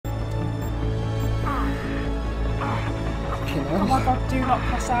my god, do not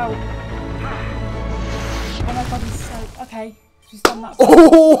pass out. Oh my god, he's so... Okay, she's done that.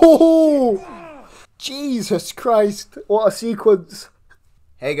 Oh! Jesus Christ, what a sequence.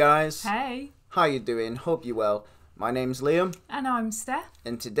 Hey guys. Hey. How you doing? Hope you're well. My name's Liam. And I'm Steph.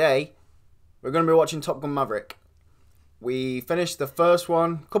 And today, we're going to be watching Top Gun Maverick. We finished the first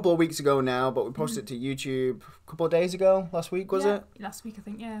one a couple of weeks ago now, but we posted it to YouTube a couple of days ago. Last week, was it? Last week, I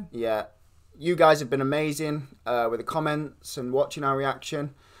think, yeah. Yeah. You guys have been amazing with the comments and watching our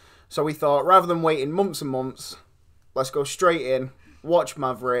reaction. So we thought, rather than waiting months and months, let's go straight in, watch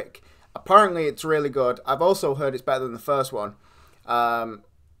Maverick. Apparently, it's really good. I've also heard it's better than the first one.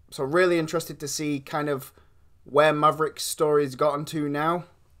 So really interested to see kind of where Maverick's story's gotten to now.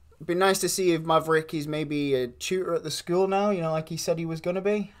 It'd be nice to see if Maverick is maybe a tutor at the school now, you know, like he said he was going to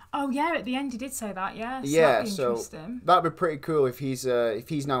be. Oh yeah, at the end he did say that, yeah. Yeah, so that'd be pretty cool if he's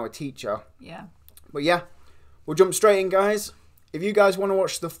now a teacher. Yeah. But yeah, we'll jump straight in, guys. If you guys want to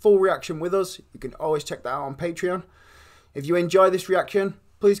watch the full reaction with us, you can always check that out on Patreon. If you enjoy this reaction,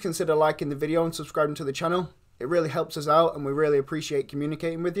 please consider liking the video and subscribing to the channel. It really helps us out and we really appreciate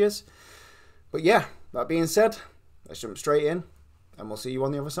communicating with you. But yeah, that being said, let's jump straight in and we'll see you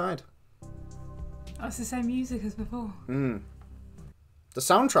on the other side. That's the same music as before. The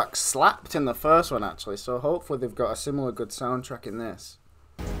soundtrack slapped in the first one actually, so hopefully they've got a similar good soundtrack in this.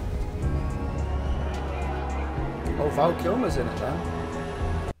 Oh, Val Kilmer's in it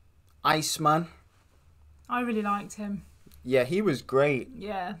then. Iceman. I really liked him. Yeah, he was great.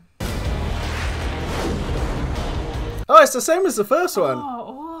 Yeah. Oh, it's the same as the first one.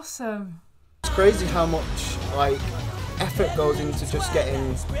 Oh, awesome. It's crazy how much, like, effort goes into just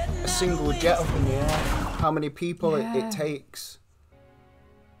getting a single jet up in the air. How many people it takes.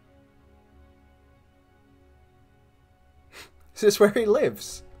 Is this where he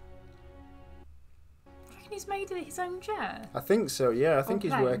lives? Do you reckon he's made his own jet? I think so, yeah. I think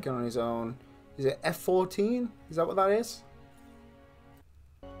he's Okay. working on his own. Is it F-14? Is that what that is?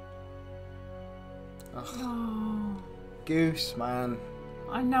 Ugh. Oh. Goose, man.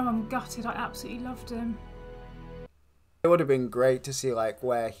 I know, I'm gutted. I absolutely loved him. It would have been great to see, like,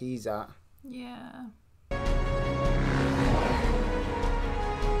 where he's at. Yeah.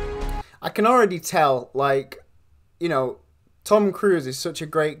 I can already tell, like, you know, Tom Cruise is such a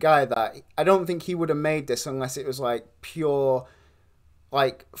great guy that I don't think he would have made this unless it was, like, pure,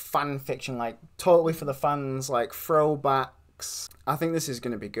 like, fan fiction, like, totally for the fans, like, throwbacks. I think this is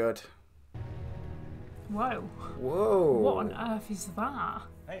going to be good. Whoa. Whoa. What on earth is that?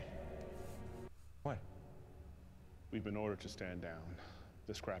 Hey. What? We've been ordered to stand down.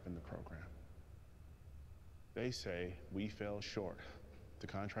 The scrap in the program. They say we fell short. The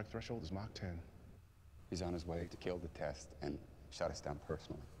contract threshold is Mach 10. He's on his way to kill the test and shut us down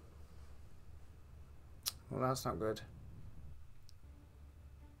personally. Well, that's not good.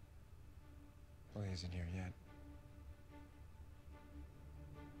 Well, he isn't here yet.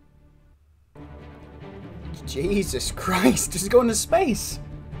 Jesus Christ, he's going to space.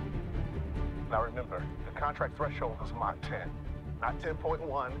 Now remember, the contract threshold is Mach 10. Not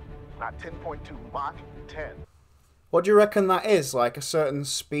 10.1, not 10.2, Mach 10. What do you reckon that is? Like a certain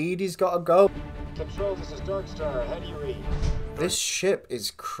speed he's got to go? Control, this is Dark Star. How do you read? This ship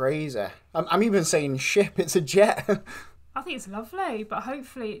is crazy. I'm even saying ship, it's a jet. I think it's lovely, but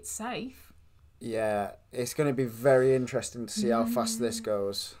hopefully it's safe. Yeah, it's going to be very interesting to see how fast this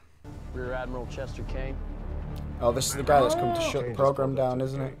goes. Rear Admiral Chester Kane. Oh, this is the guy that's come to shut the program down,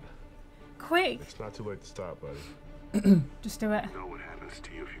 isn't it? Quick. It's not too late to stop, buddy. Just do it. You know what happens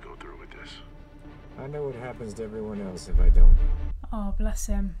to you if you go through with this. I know what happens to everyone else if I don't. Oh, bless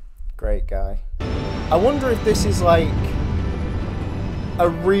him. Great guy. I wonder if this is like a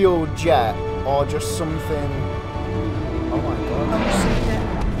real jet or just something. Oh my god.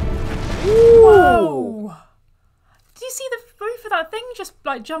 Whoa! Do you see the roof of that thing just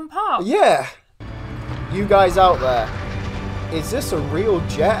like jump up? Yeah. You guys out there, is this a real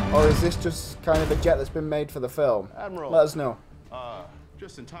jet or is this just kind of a jet that's been made for the film? Admiral. Let us know.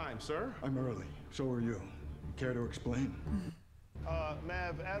 Just in time, sir. I'm early. So are you. Care to explain?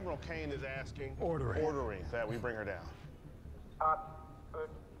 Mav, Admiral Kane is asking... Ordering. Ordering that we bring her down.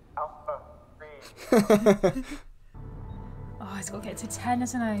 Alpha 3. Oh, he's got to get to 10,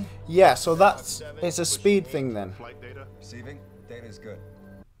 isn't he? Yeah, so it's a speed thing then. Flight data. Receiving? Data is good.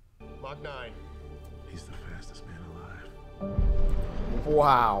 Mach 9. He's the fastest man alive.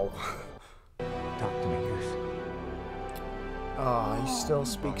 Wow. Talk to me, Goose. Oh, he still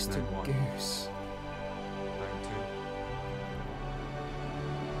speaks to Goose.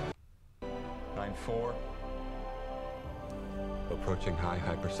 9-2. 9-4. Approaching high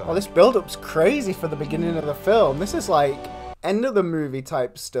hypersonic. Oh, this build-up's crazy for the beginning of the film. This is like end of the movie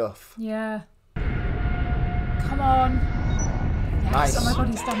type stuff. Yeah. Come on. Yes. Nice. Oh my god,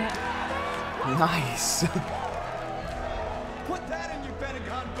 he's done it. Nice. Put that in your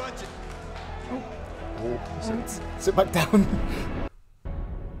Pentagon budget. Sit back down.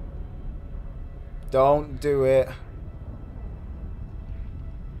 Don't do it.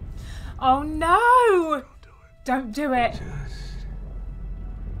 Oh no! Don't do it.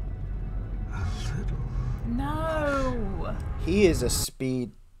 No. He is a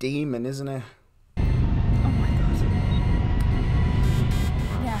speed demon, isn't he? Oh my god.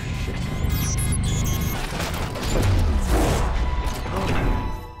 Yeah.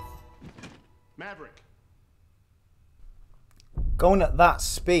 Maverick. Going at that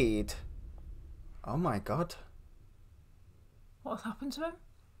speed. Oh my god. What's happened to him?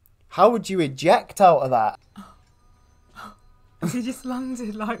 How would you eject out of that? He just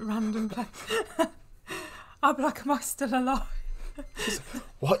landed like random place. I'd be like, am I still alive?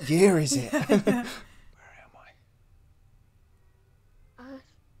 What year is it? Where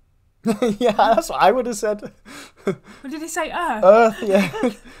am Yeah, that's what I would have said. What did he say? Earth? Earth, yeah.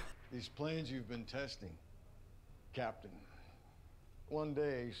 These planes you've been testing, Captain. One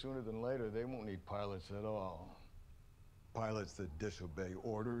day, sooner than later, they won't need pilots at all. Pilots that disobey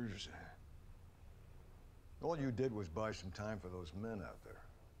orders. All you did was buy some time for those men out there.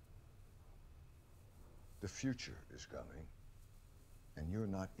 The future is coming, and you're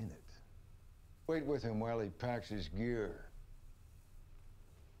not in it. Wait with him while he packs his gear.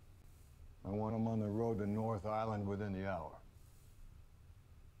 I want him on the road to North Island within the hour.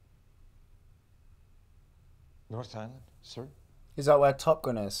 North Island, sir? Is that where Top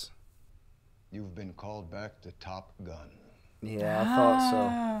Gun is? You've been called back to Top Gun. Yeah, I thought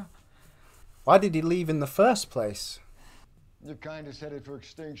so. Why did he leave in the first place? Your kind is headed for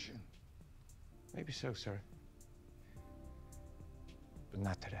extinction. Maybe so, sir. But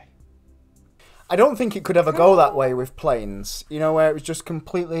not today. I don't think it could ever go that way with planes. You know, where it was just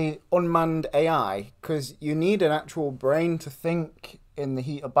completely unmanned AI. Because you need an actual brain to think in the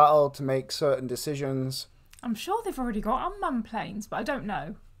heat of battle to make certain decisions. I'm sure they've already got unmanned planes, but I don't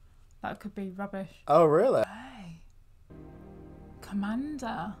know. That could be rubbish. Oh, really? Hey.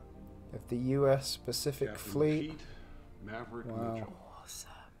 Commander. Of the US Pacific Captain Fleet. Pete Maverick Wow. Mitchell. Awesome.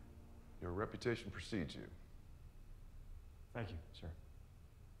 Your reputation precedes you. Thank you, sir.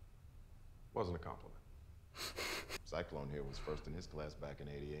 Wasn't a compliment. Cyclone here was first in his class back in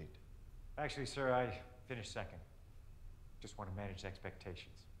 '88. Actually, sir, I finished second. Just want to manage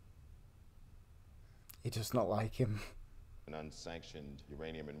expectations. He does not like him. An unsanctioned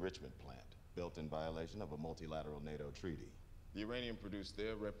uranium enrichment plant built in violation of a multilateral NATO treaty. The uranium produced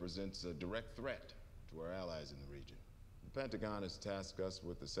there represents a direct threat to our allies in the region. The Pentagon has tasked us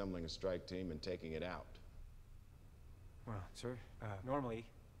with assembling a strike team and taking it out. Well, sir, normally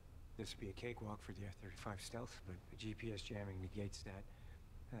this would be a cakewalk for the F-35 stealth, but the GPS jamming negates that.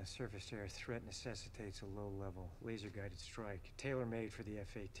 Surface-to-air threat necessitates a low-level, laser-guided strike, tailor-made for the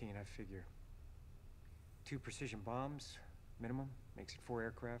F-18, I figure. 2 precision bombs, minimum, makes it 4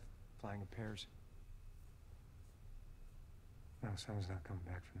 aircraft, flying in pairs. No, someone's not coming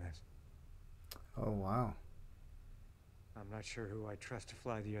back from this. Oh, wow. I'm not sure who I trust to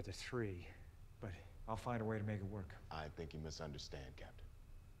fly the other 3, but I'll find a way to make it work. I think you misunderstand, Captain.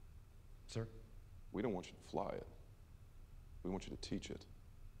 Sir? We don't want you to fly it. We want you to teach it.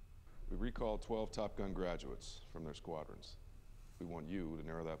 We recalled 12 Top Gun graduates from their squadrons. We want you to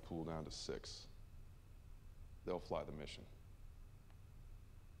narrow that pool down to 6. They'll fly the mission.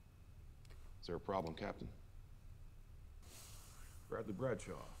 Is there a problem, Captain? Bradley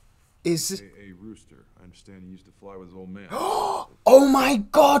Bradshaw. Is A Rooster. I understand he used to fly with his old man. Oh my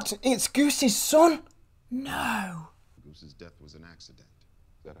god! It's Goose's son! No! Goose's death was an accident.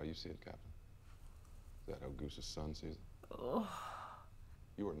 Is that how you see it, Captain? Is that how Goose's son sees it? Oh.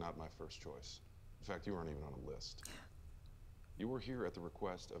 You are not my first choice. In fact, you aren't even on a list. You were here at the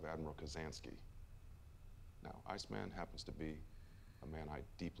request of Admiral Kazansky. Now, Iceman happens to be a man I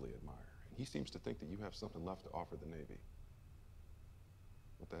deeply admire, and he seems to think that you have something left to offer the Navy.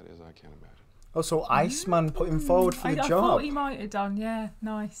 What that is, I can't imagine. Oh, so Iceman put him forward for the I job. thought he might have done, yeah.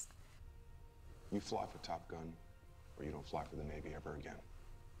 Nice. You fly for Top Gun, or you don't fly for the Navy ever again.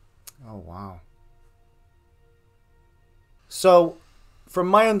 Oh, wow. So, from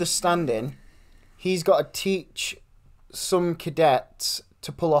my understanding, he's got to teach some cadets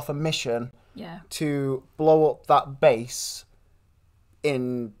to pull off a mission to blow up that base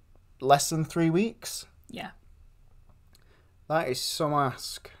in less than 3 weeks. Yeah. That is some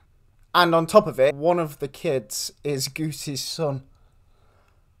ask. And on top of it, one of the kids is Goose's son.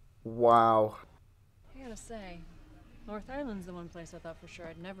 Wow. I gotta say, North Island's the one place I thought for sure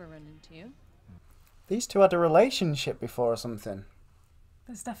I'd never run into you. These two had a relationship before or something.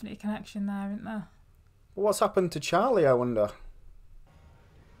 There's definitely a connection there, isn't there? But what's happened to Charlie, I wonder?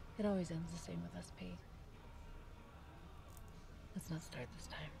 It always ends the same with us, Pete. Let's not start this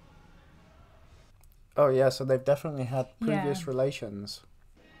time. Oh yeah, so they've definitely had previous relations.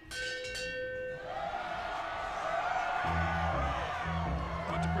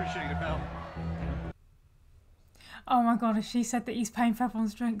 Much appreciated, pal. Oh my god, if she said that he's paying for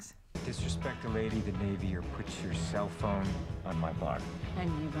everyone's drinks. Disrespect a lady, the Navy, or put your cell phone on my bar.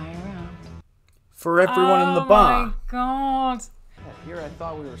 And you buy around. For everyone in the bar. Oh my god. Here I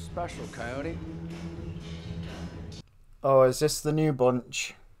thought we were special, Coyote. Oh, is this the new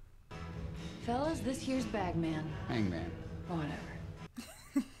bunch? Fellas, this here's Bagman. Hangman. Whatever.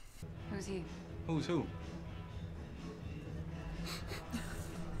 Who's he? Who's who?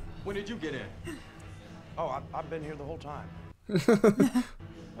 When did you get in? Oh, I've been here the whole time.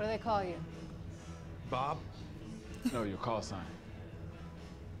 What do they call you? Bob? No, your call sign.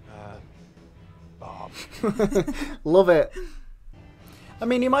 Bob. Love it. I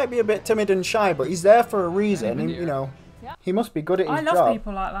mean, he might be a bit timid and shy, but he's there for a reason. And, you know, he must be good at his job. I love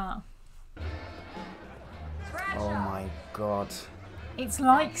people like that. Oh my god. It's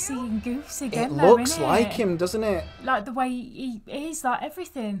like seeing Goose again. It though, looks innit? like him, doesn't it? Like the way he is, like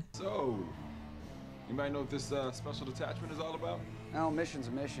everything. So, you might know what this special detachment is all about? No, mission's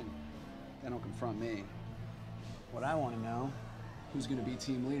a mission. They don't confront me. What I want to know, who's going to be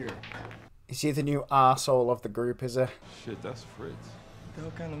team leader? Is he the new arsehole of the group, is he? Shit, that's Fritz. What the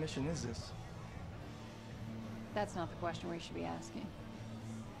hell kind of mission is this? That's not the question we should be asking.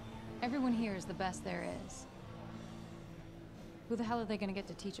 Everyone here is the best there is. Who the hell are they going to get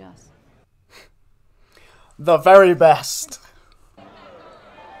to teach us? The very best.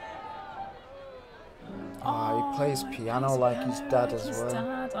 Oh, he plays piano like his dad as well.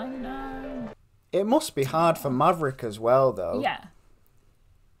 Dad, I know. It must be hard for Maverick as well, though. Yeah.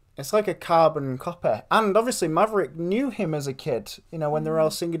 It's like a carbon copy. And obviously Maverick knew him as a kid, you know, when they were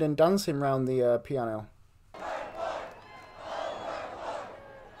all singing and dancing around the piano.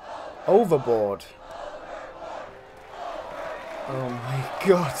 Overboard. Oh my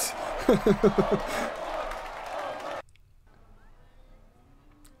god.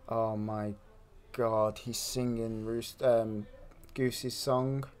 Oh my god, he's singing Goose's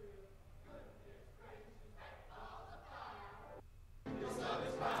song.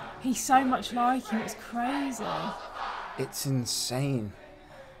 He's so much like him, it's crazy. It's insane.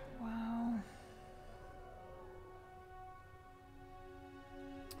 Wow.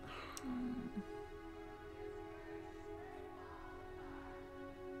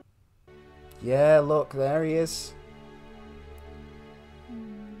 Yeah, look, there he is.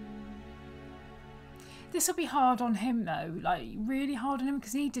 This will be hard on him though, like really hard on him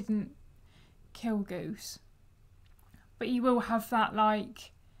because he didn't kill Goose. But he will have that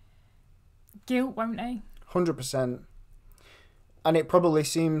like guilt, won't he? 100%. And it probably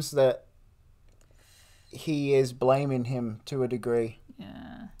seems that he is blaming him to a degree.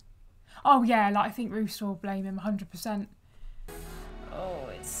 Yeah. Oh yeah, like I think Rooster will blame him 100%. Oh,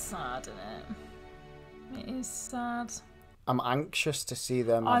 it's sad, isn't it? It is sad. I'm anxious to see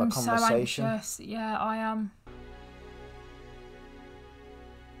them have a conversation. I'm so anxious. Yeah, I am.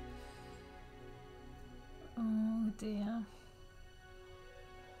 Oh dear.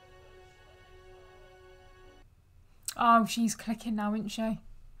 Oh, she's clicking now, isn't she?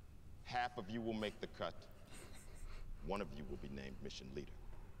 Half of you will make the cut. One of you will be named mission leader.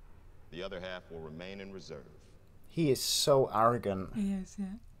 The other half will remain in reserve. He is so arrogant. He is, yeah.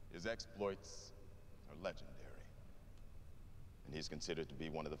 His exploits are legendary. And he's considered to be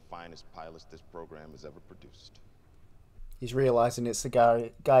one of the finest pilots this program has ever produced. He's realising it's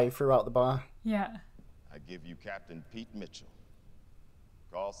the guy who threw out the bar. Yeah. I give you Captain Pete Mitchell.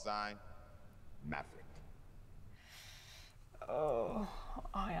 Call sign, Maverick. Oh,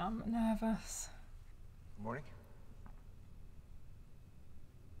 I am nervous. Good morning.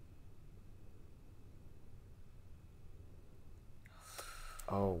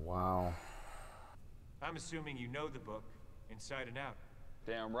 Oh, wow. I'm assuming you know the book inside and out.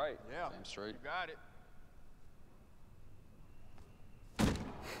 Damn right. Yeah. Damn straight. You got it.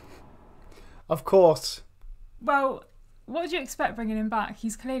 Of course. Well, what do you expect bringing him back?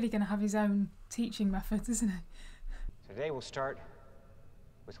 He's clearly going to have his own teaching methods, isn't he? Today we'll start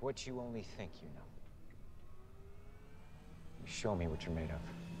with what you only think you know. You show me what you're made of.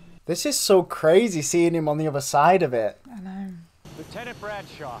 This is so crazy seeing him on the other side of it. I know. Lieutenant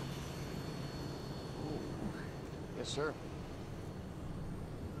Bradshaw. Yes, sir.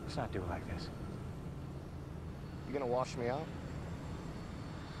 Let's not do it like this. You gonna wash me out?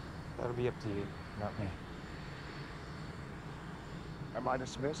 That'll be up to you, not me. Am I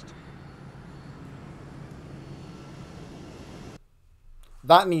dismissed?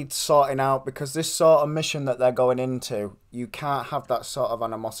 That needs sorting out, because this sort of mission that they're going into, you can't have that sort of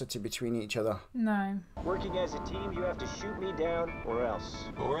animosity between each other. No. Working as a team, you have to shoot me down, or else.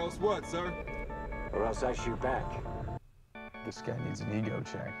 Or else what, sir? Or else I shoot back. This guy needs an ego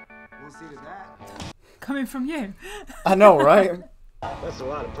check. We'll see to that. Coming from you. I know, right? That's a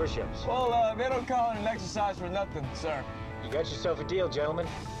lot of push-ups. Well, they don't call it an exercise for nothing, sir. You got yourself a deal, gentlemen.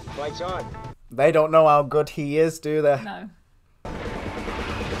 Fight's on. They don't know how good he is, do they? No.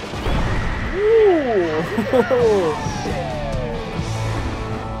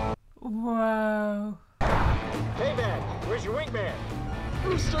 Whoa. Payback, where's your wingman?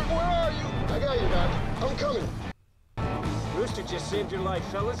 Rooster, where are you? I got you, Doc. I'm coming. Rooster just saved your life,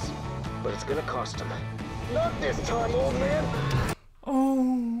 fellas. But it's gonna cost him. Not this time, old man.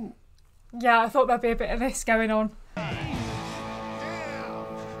 Oh. Yeah, I thought there'd be a bit of this going on.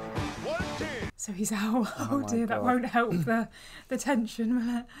 So he's out. Oh dear, that won't help the tension,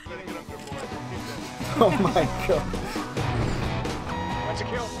 will it? Oh my god. That's a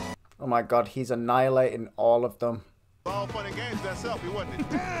kill. Oh my god, he's annihilating all of them. All fun and games, that selfie, wasn't it?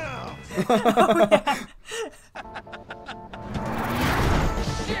 Damn!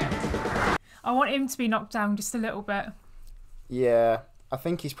 I want him to be knocked down just a little bit. Yeah, I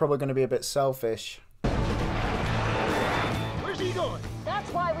think he's probably going to be a bit selfish. Where's he going?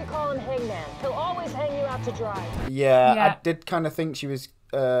 That's why we call him Hangman. He'll always hang you out to dry. Yeah, Yeah. I did kind of think she was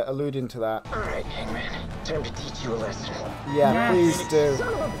alluding to that. All right, Hangman. Time to teach you a lesson. Yeah, please do.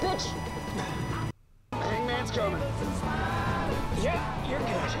 Son of a bitch! Hangman's coming. Yeah, you're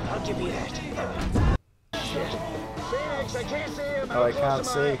good. I'll give you that. Shit. Phoenix, I can't see him. Oh, I can't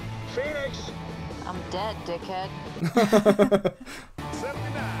see. Phoenix. I'm dead, dickhead.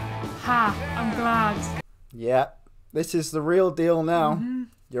 Ha, I'm glad. Yeah, this is the real deal now.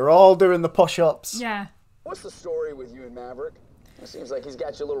 You're all doing the push-ups. Yeah. What's the story with you and Maverick? It seems like he's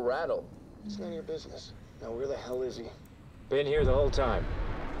got you a little rattled. It's none of your business. Now, where the hell is he? Been here the whole time.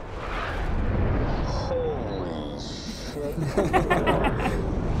 Holy shit.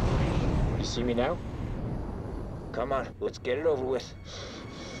 You see me now? Come on, let's get it over with.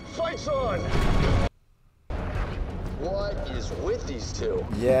 Fight's on! What is with these two?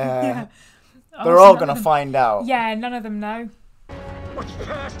 Yeah. Oh, They're so all none going to of them- find out. Yeah, none of them know. What's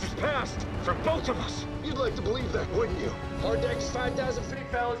past is past for both of us. You'd like to believe that, wouldn't you? Hard deck's 5,000 feet,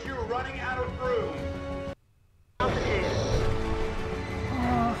 fellas. You're running out of room. Out here.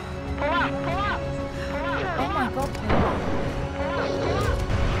 Oh, Pull up! Pull up! oh my god.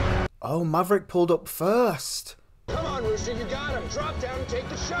 Oh, Maverick pulled up first. Come on, Rooster, you got him. Drop down and take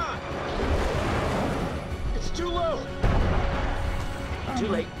the shot. It's too low. Too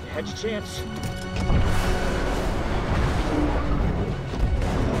late. Had your chance.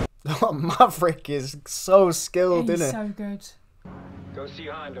 Oh, Maverick is so skilled, He's isn't so good. Go see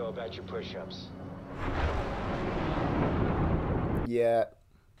Hondo about your push-ups. it? Yeah.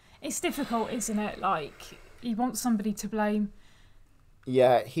 It's difficult, isn't it? Like, you want somebody to blame.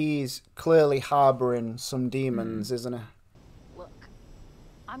 Yeah, he's clearly harbouring some demons, isn't he? Look,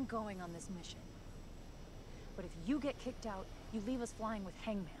 I'm going on this mission. But if you get kicked out, you leave us flying with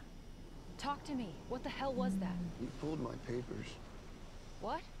Hangman. Talk to me. What the hell was that? He pulled my papers.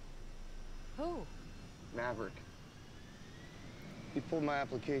 What? Who? Maverick. He pulled my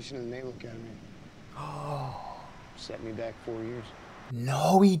application in the Naval Academy. Oh. Set me back 4 years.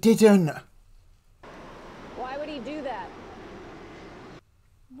 No, he didn't. Why would he do that?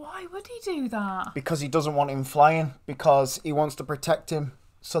 Why would he do that? Because he doesn't want him flying. Because he wants to protect him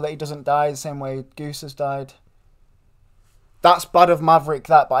so that he doesn't die the same way Goose has died. That's bad of Maverick,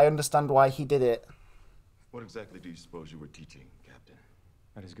 that, but I understand why he did it. What exactly do you suppose you were teaching, Captain?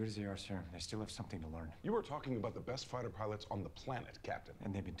 But as good as they are, sir, they still have something to learn. You are talking about the best fighter pilots on the planet, Captain.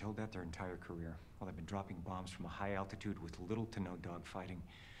 And they've been told that their entire career, while they've been dropping bombs from a high altitude with little to no dogfighting.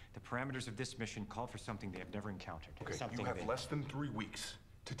 The parameters of this mission call for something they have never encountered. Okay, Something you have they- less than 3 weeks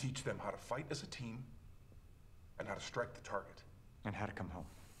to teach them how to fight as a team and how to strike the target. And how to come home.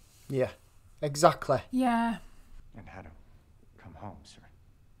 Yeah, exactly. Yeah. And how to come home, sir.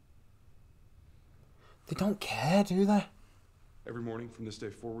 They don't care, do they? Every morning from this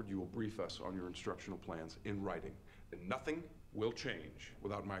day forward, you will brief us on your instructional plans in writing. And nothing will change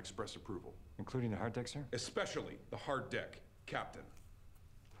without my express approval. Including the hard deck, sir? Especially the hard deck, Captain.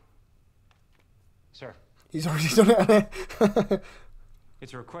 Sir. He's already done it.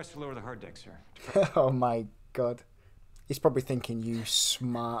 It's a request to lower the hard deck, sir. Oh my god. He's probably thinking, you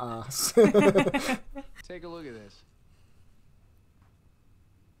smart ass. Take a look at this.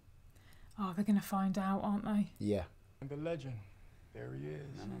 Oh, they're gonna find out, aren't they? Yeah. And the legend. There he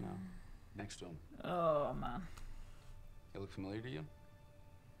is. No. Next to him. Oh man. He look familiar to you?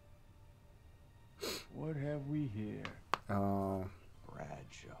 What have we here? Oh.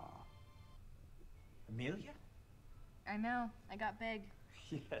 Bradshaw. Amelia? I know. I got big.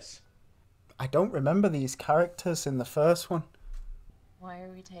 Yes. I don't remember these characters in the first one. Why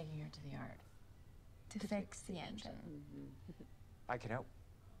are we taking her to the yard? To fix the engine. I can help.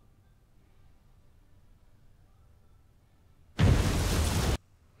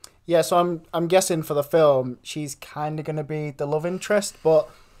 Yeah, so I'm guessing for the film she's kind of going to be the love interest, but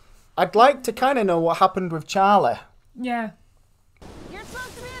I'd like to kind of know what happened with Charlie. Yeah. You're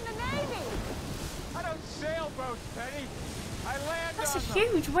supposed to be in the Navy! I don't sail boats, Penny. I land That's a on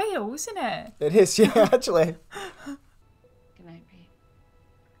them. huge wheel, isn't it? It is, yeah, actually. Good night, Pete.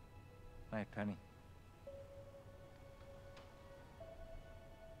 Night, Penny.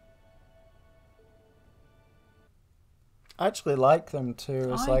 I actually like them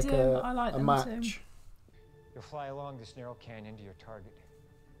too as I like do. I like a them match. too. You'll fly along this narrow canyon to your target.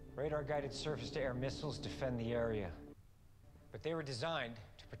 Radar-guided surface-to-air missiles defend the area. But they were designed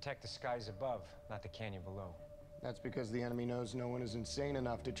to protect the skies above, not the canyon below. That's because the enemy knows no one is insane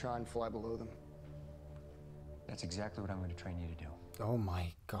enough to try and fly below them. That's exactly what I'm going to train you to do. Oh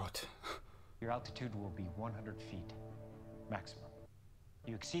my god. Your altitude will be 100 feet, maximum.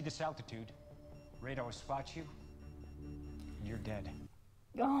 You exceed this altitude, radar will spot you, and you're dead.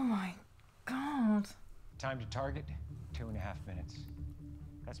 Oh my god. Time to target, 2.5 minutes.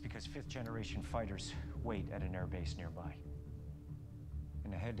 That's because 5th-generation fighters wait at an airbase nearby.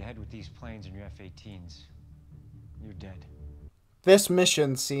 In a head-to-head with these planes and your F-18s, you're dead. This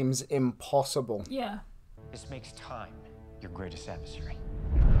mission seems impossible. Yeah. This makes time your greatest adversary.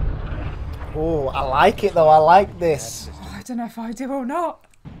 Oh, I like it though. I like this. Oh, I don't know if I do or not.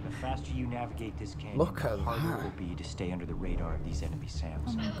 The faster you navigate this canyon, Look the at harder that. it will be to stay under the radar of these enemy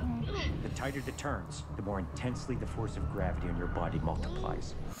SAMs. Oh my god. The tighter the turns, the more intensely the force of gravity on your body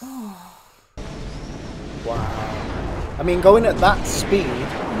multiplies. Oh. Wow. I mean, going at that speed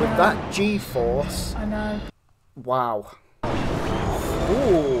with that G-force. I know. Wow.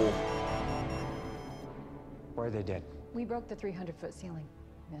 Ooh. Why are they dead? We broke the 300-foot ceiling.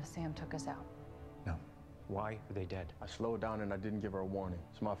 Sam took us out. No. Why are they dead? I slowed down and I didn't give her a warning.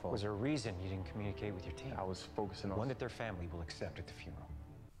 It's my fault. Was there a reason you didn't communicate with your team? I was focusing on... One that their family will accept at the funeral.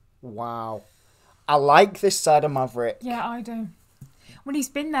 Wow. I like this side of Maverick. Yeah, I do. Well, he's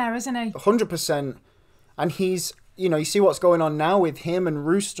been there, isn't he? 100%. And he's, you know, you see what's going on now with him and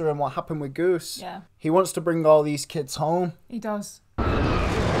Rooster and what happened with Goose. Yeah. He wants to bring all these kids home. He does.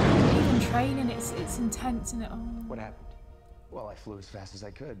 Even training, it's intense, isn't it? Oh. What happened? Well, I flew as fast as I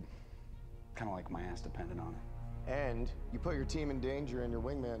could. Kind of like my ass depended on it. And you put your team in danger and your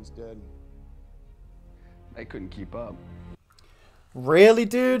wingman's dead. They couldn't keep up. Really,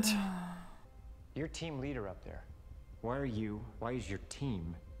 dude? Your team leader up there. Why is your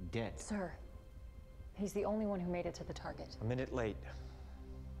team dead? Sir, he's the only one who made it to the target. A minute late.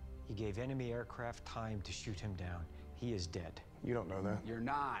 He gave enemy aircraft time to shoot him down. He is dead. You don't know that. You're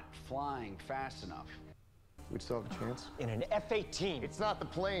not flying fast enough. We'd still have a chance. In an F-18. It's not the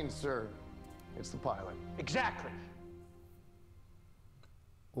plane, sir. It's the pilot. Exactly.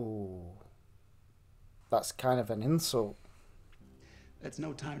 Ooh. That's kind of an insult. It's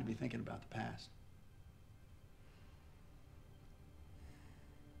no time to be thinking about the past.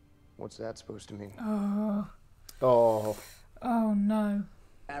 What's that supposed to mean? Oh. Oh. Oh no.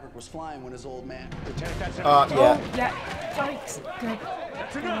 Maverick was flying when his old man. Lieutenant, that's enough. Yeah. Oh, yeah. Yikes. Good.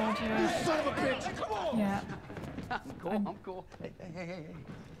 That's enough. God, yeah. You son of a bitch. Come on. Yeah. I'm cool. I'm cool. Hey.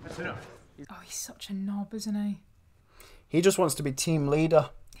 That's enough. Oh, he's such a knob, isn't he? He just wants to be team leader.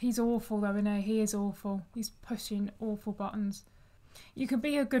 He's awful, though, isn't he? He is awful. He's pushing awful buttons. You can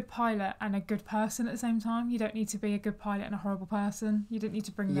be a good pilot and a good person at the same time. You don't need to be a good pilot and a horrible person. You don't need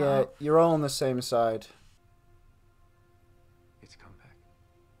to bring that Yeah, up. you're all on the same side. It's come back.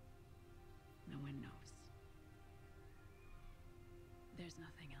 No one knows. There's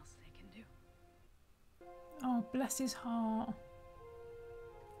nothing else they can do. Oh, bless his heart.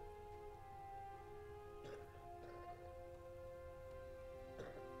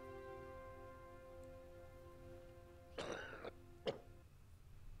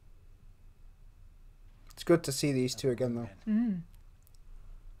 It's good to see these two again, though. Mm.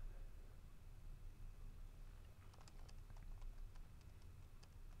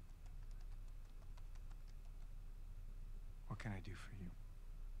 What can I do for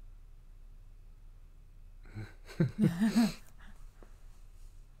you?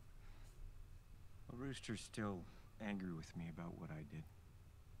 Oh, really? Rooster's still angry with me about what I did.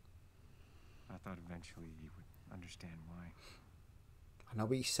 I thought eventually he would understand why. I know,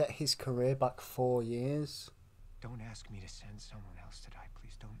 but he set his career back 4 years. Don't ask me to send someone else to die,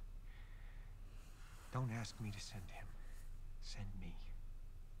 please. Don't ask me to send him. Send me.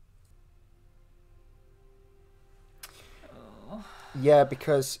 Oh. Yeah,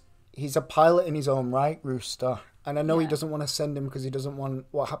 because he's a pilot in his own right, Rooster. And I know he Yeah. doesn't want to send him because he doesn't want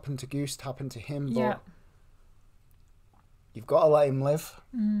what happened to Goose to happen to him, but Yeah. you've got to let him live.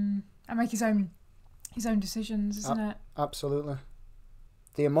 And make his own decisions, isn't it? Absolutely.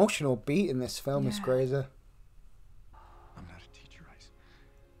 The emotional beat in this film is Yeah. crazy. I'm not a teacher, Ice.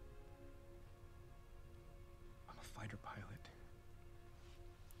 I'm a fighter pilot.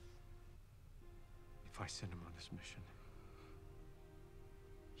 If I send him on this mission,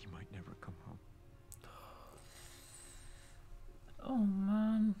 he might never come home. Oh,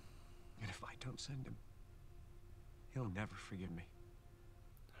 man. And if I don't send him, he'll never forgive me.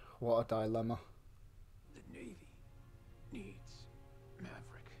 What a dilemma. The Navy needs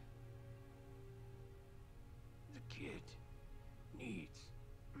Maverick. The kid needs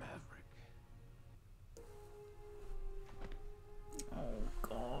Maverick. Oh,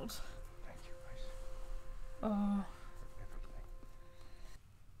 God. Thank you, Ice. Oh.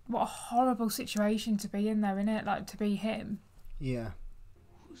 What a horrible situation to be in, though, innit? Like, to be him. Yeah.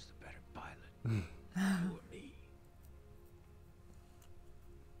 Who's the better pilot? You or me?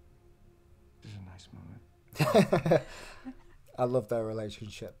 This is a nice moment. I love their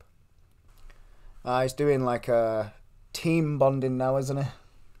relationship. He's doing like a team bonding now, isn't he?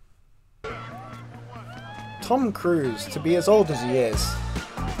 Tom Cruise, to be as old as he is,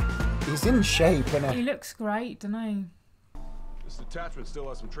 he's in shape, isn't He he? looks great, doesn't he? This detachment still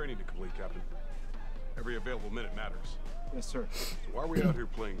has some training to complete, Captain. Every available minute matters. Yes, sir. So why are we out here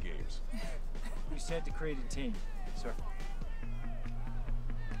playing games? We said to create a team, sir.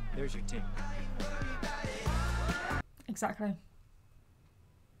 There's your team. Exactly.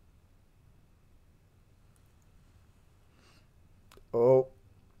 Oh.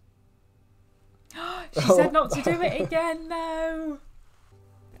 She said not to do it again, no.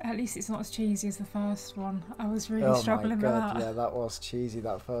 At least it's not as cheesy as the first one. I was really struggling with that. Yeah, that was cheesy,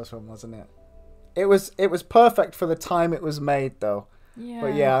 that first one, wasn't it? It was perfect for the time it was made, though. Yeah.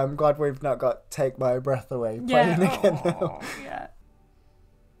 But yeah, I'm glad we've not got Take My Breath Away playing again now. Yeah.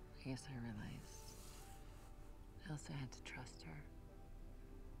 I guess I realized I also had to trust her.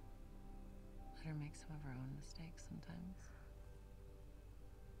 Let her make some of her own mistakes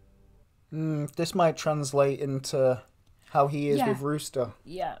sometimes. This might translate into how he is with Rooster.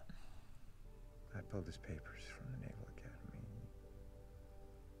 Yeah. I pulled his papers from the Naval Academy.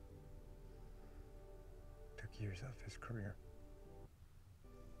 Took years off his career.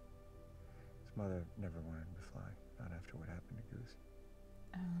 His mother never wanted him to fly, not after what happened to Goose.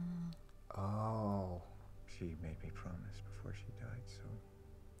 Oh. She made me promise before she died, so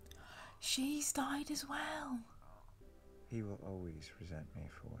She's died as well. he will always resent me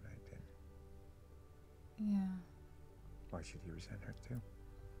for what I did. Yeah. Why should he resent her too?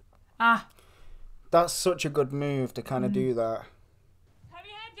 Ah. That's such a good move to kind of do that. Have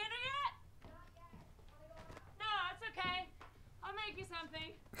you had dinner yet? No, it's okay. I'll make you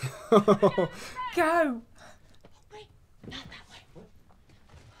something. Go. Wait, not that way.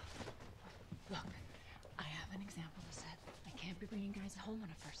 Look, I have an example to set. I can't be bringing guys home on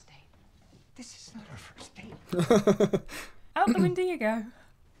a first date. This is not our first date. Out the window you go.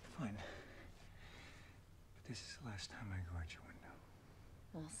 Fine. But this is the last time I go out your window.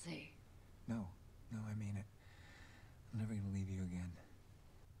 We'll see. No, I mean it. I'm never gonna leave you again.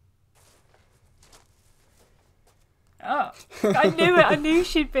 Oh, I knew it. I knew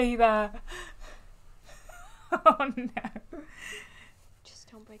she'd be there. Oh, no. Just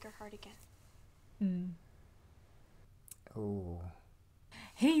don't break her heart again. Oh.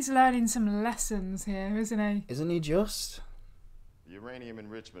 He's learning some lessons here, isn't he? Isn't he just? The uranium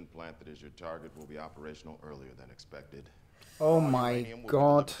enrichment plant that is your target will be operational earlier than expected. Oh All my uranium will be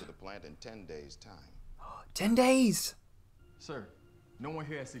God. delivered to the plant in 10 days' time. 10 days! Sir, no one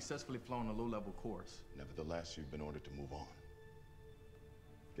here has successfully flown a low-level course. Nevertheless, you've been ordered to move on.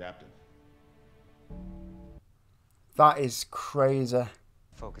 Captain. That is crazy.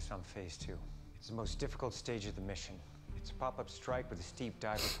 Focus on phase 2. It's the most difficult stage of the mission. It's a pop-up strike with a steep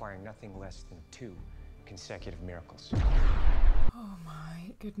dive requiring nothing less than 2 consecutive miracles. Oh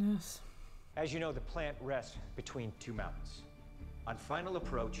my goodness. As you know, the plant rests between 2 mountains. On final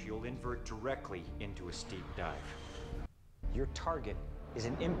approach, you'll invert directly into a steep dive. Your target is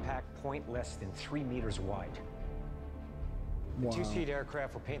an impact point less than 3 meters wide. The Wow. two-seat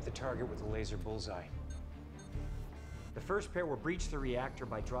aircraft will paint the target with a laser bullseye. The first pair will breach the reactor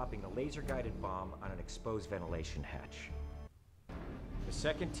by dropping a laser-guided bomb on an exposed ventilation hatch. The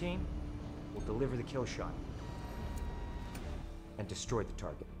second team will deliver the kill shot and destroy the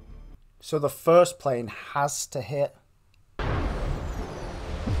target. So the first plane has to hit.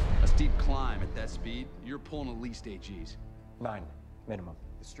 A steep climb at that speed, you're pulling at least 8 Gs. 9 minimum.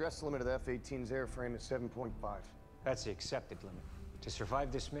 The stress limit of the F-18's airframe is 7.5. That's the accepted limit. To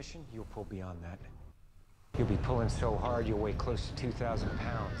survive this mission, you'll pull beyond that. You'll be pulling so hard you'll weigh close to 2,000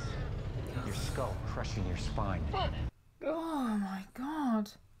 pounds. Your skull crushing your spine. Oh my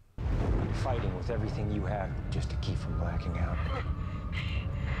god. Fighting with everything you have just to keep from blacking out.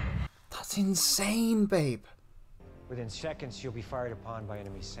 That's insane, babe. Within seconds, you'll be fired upon by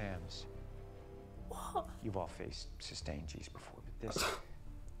enemy SAMs. What? You've all faced sustained Gs before, but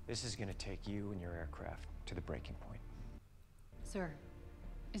this is gonna take you and your aircraft to the breaking point. Sir,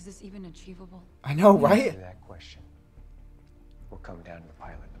 is this even achievable? I know, The answer right? to that question will come down to the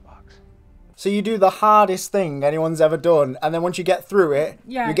pilot in the box. So you do the hardest thing anyone's ever done, and then once you get through it,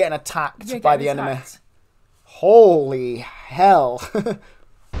 Yeah. you're getting attacked You're by getting the enemy. attacked. Holy hell.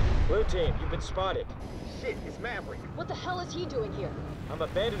 Blue team, you've been spotted. Shit, it's Maverick. What the hell is he doing here? I'm a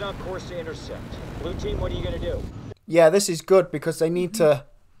bandit on course to intercept. Blue team, what are you gonna do? Yeah, this is good because they need to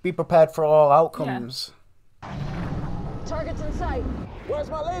be prepared for all outcomes. Target's in sight. Where's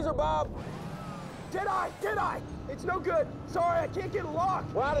my laser, Bob? Did I? It's no good. Sorry, I can't get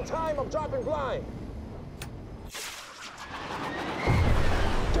locked. We're out of time. I'm dropping blind.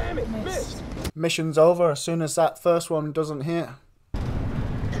 Damn it, missed. Mission's over as soon as that first one doesn't hit.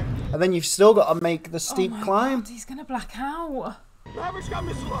 And then you've still got to make the steep Oh my climb. God, he's gonna black out. Maverick's got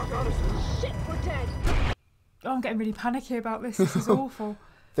missile lock on us. Shit, we're dead. Oh, I'm getting really panicky about this. This is awful.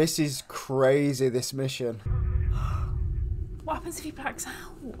 This is crazy, this mission. What happens if he blacks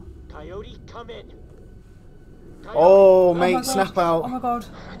out? Coyote, come in. Coyote. Oh, my mate, God. snap out. Oh my god.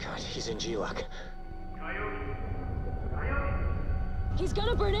 Oh my god, he's in G-lock. He's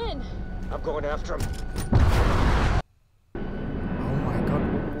gonna burn in. I'm going after him. Oh my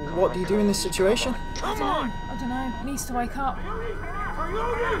god. What do you do in this situation? Come on! I don't know. He needs to wake up.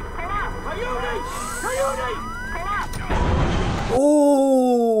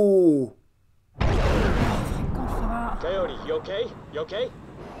 Oh! Thank God for that. Coyote, you okay? You okay?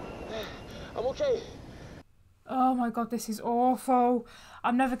 I'm okay. Oh my god, this is awful.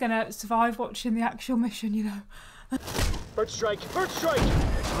 I'm never gonna survive watching the actual mission, you know. Bird strike! Bird strike!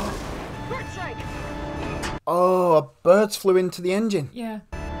 Bird strike. Oh, a bird's flew into the engine. Yeah.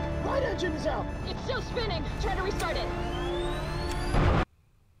 Right engine is out. It's still spinning. Try to restart it.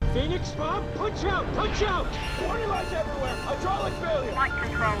 Phoenix, Bob, punch out! Punch out! Warning lights everywhere. Hydraulic failure. Light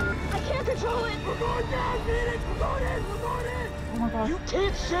control. I can't control it. We're going down, Phoenix. We're going in. We're going in. Oh my god. You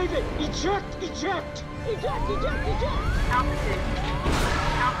can't save it! Eject! Eject! Eject, eject, eject.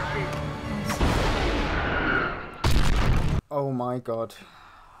 Oh my god.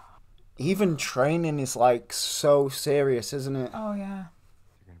 Even training is like so serious, isn't it? Oh yeah.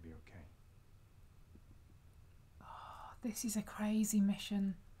 You're gonna be okay. Oh, this is a crazy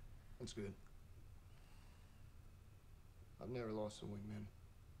mission. That's good. I've never lost a wingman.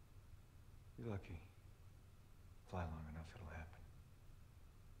 You're lucky. Fly long enough, it'll happen.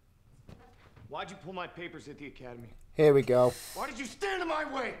 Why'd you pull my papers at the academy? Here we go. Why did you stand in my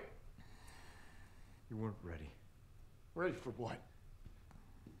way? You weren't ready. Ready for what?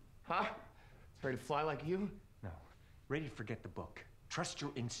 Huh? Ready to fly like you? No. Ready to forget the book. Trust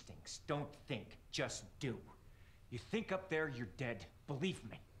your instincts. Don't think. Just do. You think up there, you're dead. Believe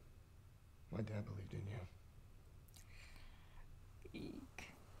me. My dad believed in you. Eek.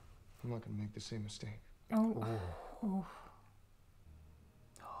 I'm not gonna make the same mistake. Oh. Oh.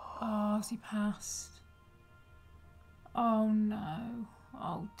 Oh, has he passed? Oh no.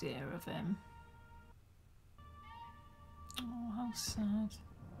 Oh dear of him. Oh, how sad.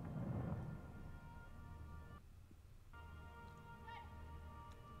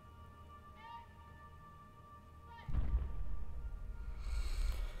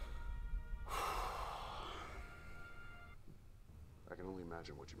 I can only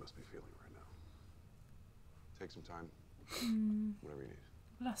imagine what you must be feeling right now. Take some time. Whatever you need.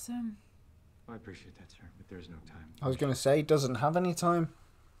 Bless him. I appreciate that, sir, but there's no time. I was going to say, he doesn't have any time.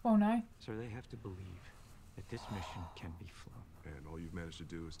 Well, no. Sir, they have to believe that this mission can be flown. And all you've managed to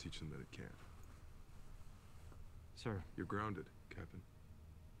do is teach them that it can't. Sir. You're grounded, Captain.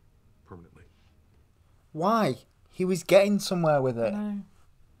 Permanently. Why? He was getting somewhere with it. No.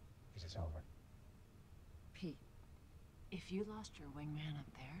 This is over. Pete, if you lost your wingman up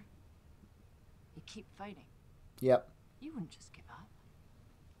there, you keep fighting. Yep. You wouldn't just give up.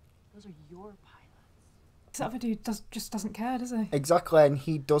 Those are your pilots. This other dude just doesn't care, does he? Exactly, and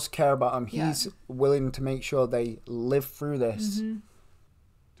he does care about them. Yeah. He's willing to make sure they live through this.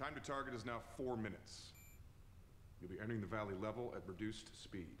 Time to target is now 4 minutes. You'll be entering the valley level at reduced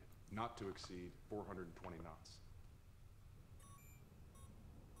speed, not to exceed 420 knots.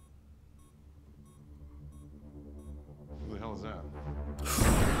 Who the hell is that?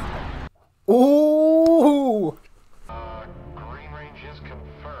 Ooh! Green range is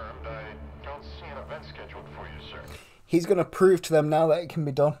confirmed. I don't see an event scheduled for you, sir. He's going to prove to them now that it can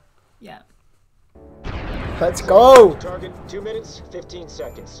be done. Yeah. Let's go! Target 2 minutes, 15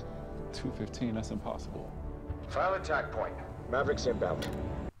 seconds. 2:15, that's impossible. File attack point. Mavericks inbound.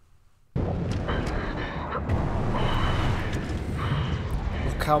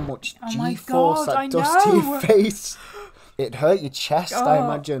 Look how much Oh my G-force God, that I does to your know. face. It hurt your chest, I Oh.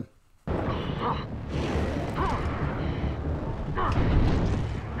 imagine.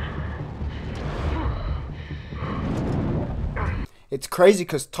 It's crazy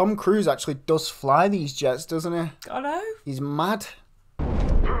because Tom Cruise actually does fly these jets, doesn't he? I know. He's mad.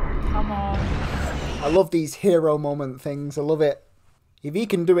 Come on. I love these hero moment things. I love it. If he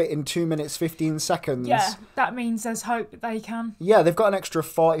can do it in 2 minutes 15 seconds. Yeah, that means there's hope that they can. Yeah, they've got an extra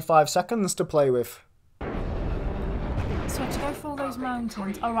 45 seconds to play with. So to go for all those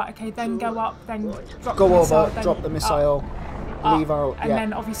mountains. Oh right, okay, then go up, then drop Go the over, missile, then drop the missile, leave out. and Yeah.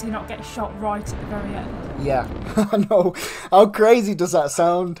 then obviously not get shot right at the very end. Yeah, I know. How crazy does that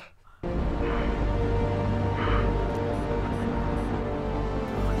sound?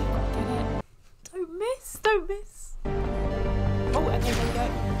 Don't miss, don't miss. Oh, okay, there we go.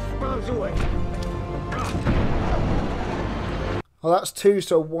 Bombs away. Well, that's 2,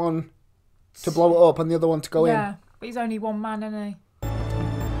 so 1 to blow it up and the other 1 to go Yeah, but he's only one man, isn't he? Fucking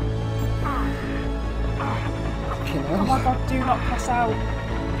Oh hell. my god, do not pass out.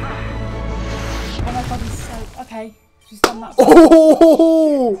 Oh my god, he's so... Okay, she's done that.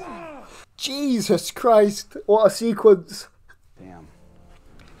 Oh! Jesus Christ, what a sequence. Damn.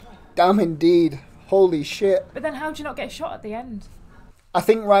 Damn indeed. Holy shit. But then how do you not get shot at the end? I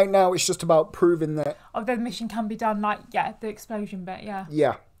think right now it's just about proving that... Oh, the mission can be done, like, yeah, the explosion bit, yeah.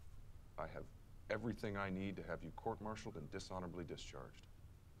 Yeah. I have everything I need to have you court-martialed and dishonorably discharged.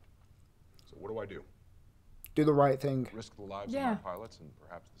 So what do I do? Do the right thing. Risk the lives Yeah. of my pilots and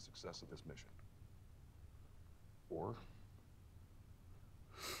perhaps the success of this mission. Or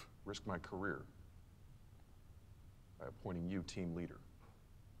risk my career by appointing you team leader.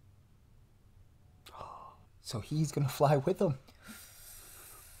 So he's going to fly with them.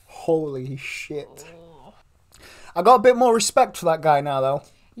 Holy shit. I got a bit more respect for that guy now, though.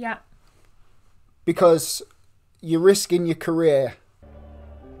 Yeah. Because you're risking your career.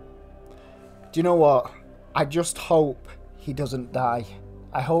 Do you know what? I just hope he doesn't die.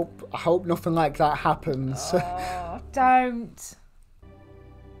 I hope nothing like that happens. Oh, don't.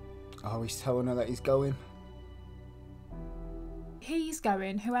 Oh, he's telling her that he's going. He's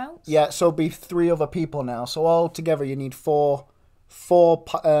going. Who else? Yeah, so it'll be 3 other people now. So all together you need 2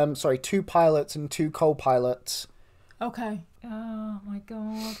 pilots and 2 co-pilots. Okay. Oh my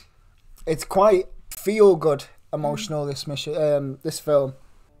god. It's quite feel good, emotional. This mission, this film.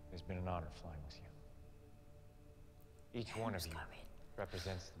 It's been an honor flying with you. Each one of you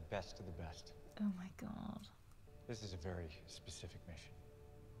represents the best of the best. Oh my god. This is a very specific mission.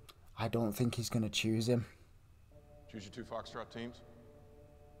 I don't think he's gonna choose him. Choose your 2 Foxtrot teams.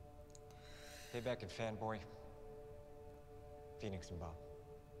 Payback and Fanboy. Phoenix and Bob.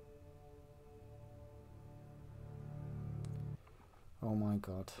 Oh my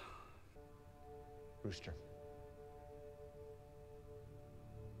god. Rooster.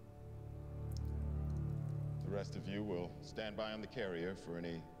 The rest of you will stand by on the carrier for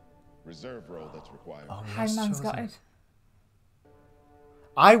any reserve role that's required. Oh, Hangman's got it.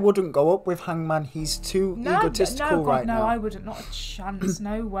 I wouldn't go up with Hangman. He's too egotistical right now. No, I wouldn't. Not a chance.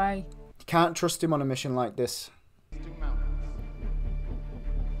 No way. You can't trust him on a mission like this.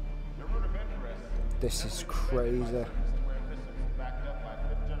 This is crazy. Backed up by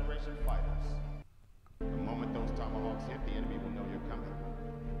 5th-generation fighters. The moment those tomahawks hit, the enemy will know you're coming.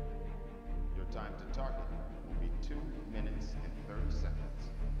 Your time to target will be 2 minutes and 30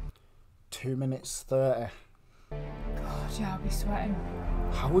 seconds. 2 minutes 30. God, yeah, I'll be sweating.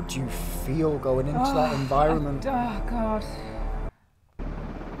 How would you feel going into that environment? Oh god.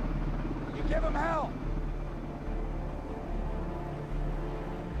 You give him hell!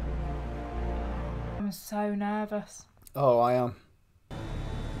 I'm so nervous. Oh, I am.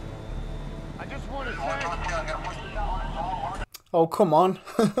 I just want to say. Oh, come on.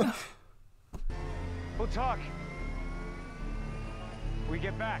 We'll talk. We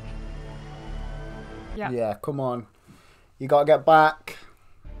get back. Yeah. Yeah, come on. You gotta get back.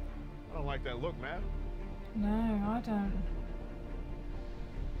 I don't like that look, man. No, I don't.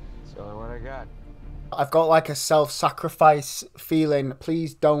 So what I got. I've got like a self-sacrifice feeling.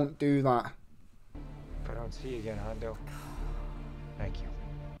 Please don't do that. If I don't see you again, Hondo. Thank you.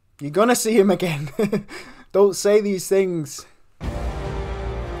 You're gonna see him again. Don't say these things.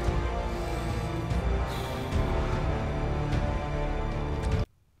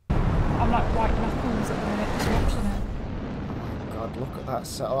 I'm like white knuckles at the minute just watching it. God, look at that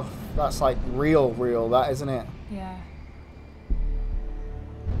set off. That's like real, that, isn't it? Yeah.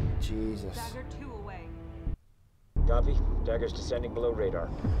 Jesus. Dagger 2 away. Copy. Dagger's descending below radar.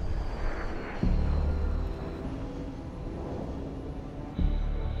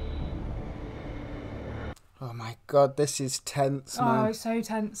 Oh my God, this is tense, man. Oh, it's so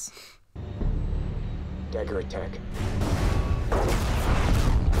tense. Dagger attack.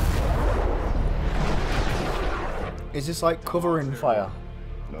 Is this like covering fire?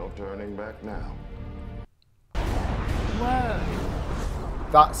 No turning back now. Whoa.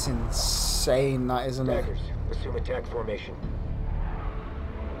 That's insane, that, isn't it? Daggers. Assume attack formation.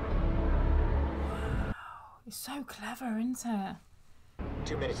 It's so clever, isn't it?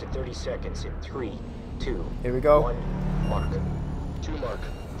 2 minutes and 30 seconds in 3, 2. Here we go. 1 mark. 2 mark.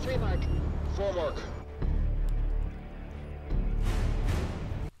 3 mark. 4 mark.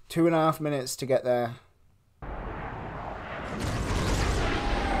 2.5 minutes to get there.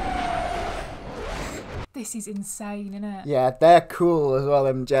 This is insane, isn't it? Yeah, they're cool as well,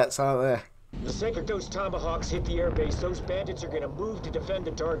 them jets, aren't they? The second those Tomahawks hit the airbase, those bandits are gonna move to defend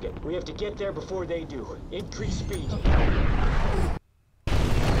the target. We have to get there before they do. Increase speed.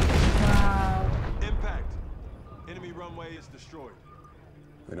 Wow. Impact. Enemy runway is destroyed.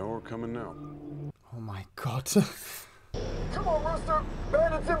 They know we're coming now. Oh my God. Come on, Rooster.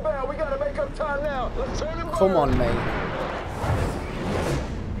 Bandits inbound. We gotta make up time now. Let's turn them. Come on, mate.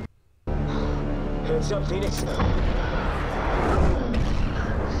 Heads up, Phoenix.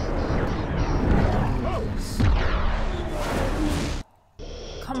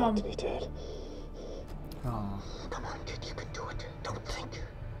 Come on. To me, Dad. Oh. Come on, kid, you can do it. Don't think.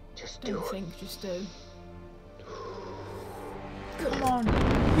 Just do Don't it. think, just do. Come on.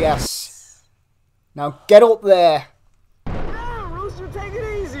 Yes. Now get up there. Yeah, Rooster, take it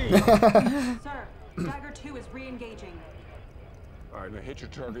easy. Sir, Dagger 2 is re-engaging. All right, now hit your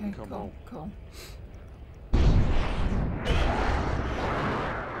target and come home. Cool.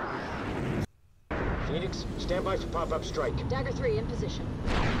 Phoenix, stand by for pop-up strike. Dagger 3 in position.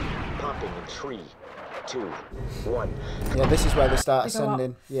 Popping in 3, 2, 1. Yeah, this is where they start They go up.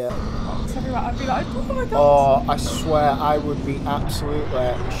 ascending. Yeah. So everyone, I'd be like, oh my God. Oh, I swear I would be absolutely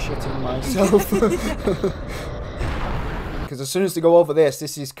shitting myself. Because as soon as they go over this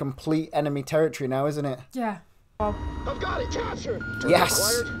is complete enemy territory now, isn't it? Yeah. I've got it captured.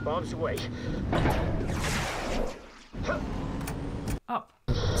 Yes. Acquired, bombs away. Up.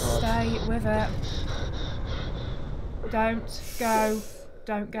 Stay with it. Don't go.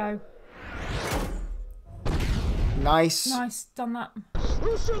 Don't go. Nice. Nice. Done that.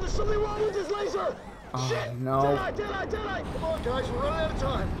 Rooster, there's something wrong with this laser. Oh, Shit. no. Dead eye. Come on, guys, we're running out of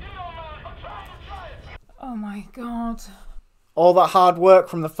time. Oh my God. All that hard work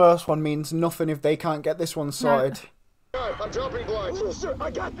from the first one means nothing if they can't get this one sorted. All right, I'm dropping blinds. Rooster,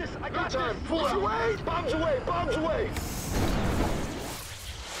 I got this. I got time. Pull it away. Bombs away. Bombs away.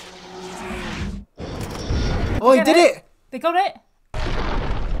 Oh, he did it! They got it.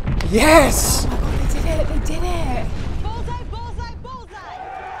 Yes! Oh my God, they did it. They did it. Bullseye, bullseye,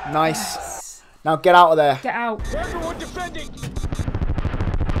 bullseye! Nice. Now get out of there. Get out. Everyone defending.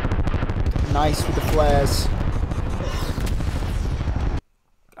 Nice with the flares.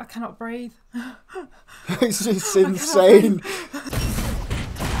 I cannot breathe. It's insane.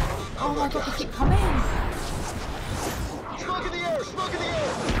 Oh my God, they keep coming. Smoke in the air. Smoke in the air.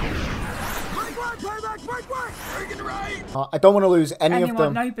 Break right. Break right. Break it right. I don't want to lose any of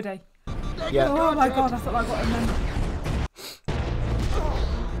them. Nobody. Yeah. Oh my God, I thought I got him then.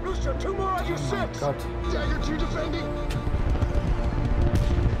 Rooster, 2 more on your 6. God. Dagger 2 defending.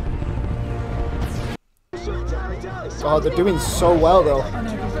 Oh, they're doing so well though.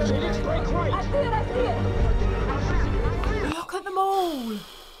 Phoenix, break right. I see it. Look at them all.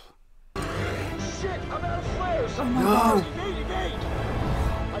 Shit, I'm out of flares. Oh my No. God. Engage.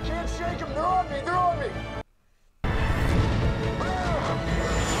 I can't shake them. They're on me.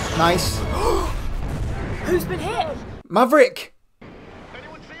 Nice. Who's been hit? Maverick.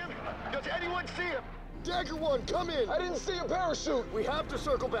 Anyone see him? Does anyone see him? Dagger 1, come in. I didn't see a parachute. We have to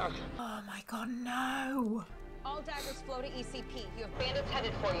circle back. Oh my God, no. All daggers flow to ECP. You have bandits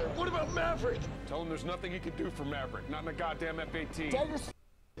headed for you. What about Maverick? Tell him there's nothing he can do for Maverick. Not in a goddamn F-18.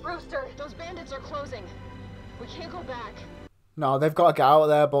 Rooster, those bandits are closing. We can't go back. No, they've got to get out of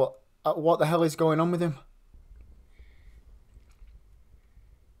there, but what the hell is going on with him?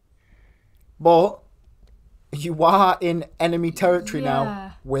 But you are in enemy territory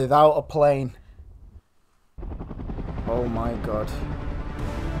now without a plane. Oh my god.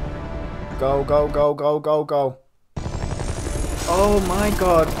 Go, go, go, go, go, go. Oh my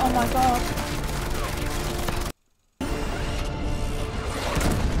god. Oh my god.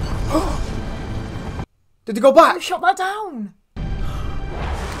 Did they go back? You shot that down.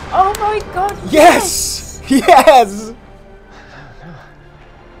 Oh my god. Yes! Yes!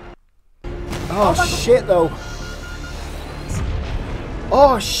 Oh, shit though.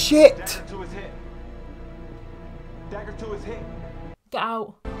 Oh shit! Dagger 2 is hit. Dagger 2 is hit. Get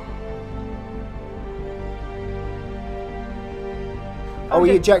out. Oh,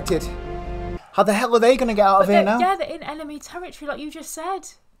 he ejected. How the hell are they going to get out of here now? Yeah, they're in enemy territory, like you just said.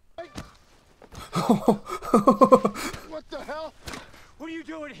 What the hell? What are you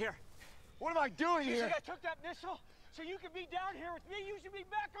doing here? What am I doing You here? think I took that missile? So you can be down here with me? You should be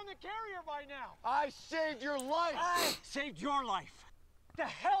back on the carrier by now. I saved your life. I saved your life. The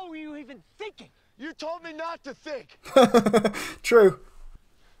hell were you even thinking? You told me not to think. True.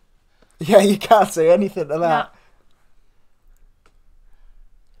 Yeah, you can't say anything to that. Nah.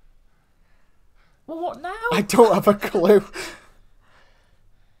 Well, what now? I don't have a clue.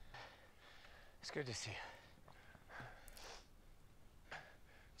 It's good to see you.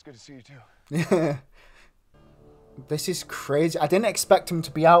 It's good to see you too. Yeah. This is crazy. I didn't expect him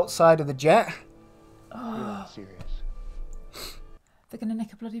to be outside of the jet. You're not serious. They're going to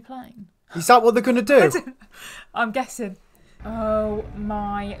nick a bloody plane. Is that what they're going to do? I'm guessing. Oh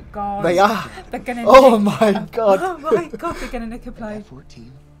my god. They are. They're going to Oh my god. Oh my god, they're going to nick a plane. F-14.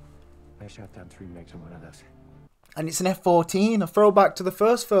 I shot down 3 MiGs on one of those. And it's an F-14, a throwback to the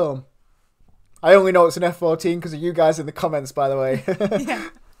first film. I only know it's an F-14 because of you guys in the comments, by the way. Yeah.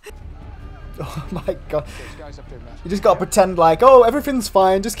 Oh my god. There's guys up there, man. You just got to pretend like, oh, everything's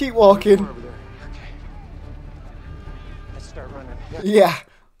fine, just keep walking. Over there. Let's start running. Yeah.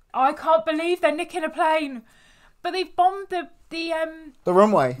 I can't believe they're nicking a plane. But they've bombed the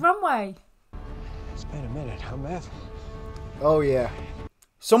runway. Runway. It's been a minute, huh, Mav? Oh yeah.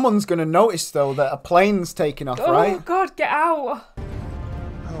 Someone's going to notice, though, that a plane's taking off, right? Oh god, get out.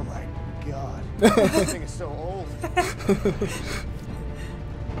 Oh my god. This thing is so old.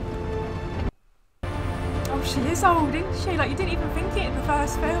 Oh, she is old, isn't she? Like, you didn't even think it in the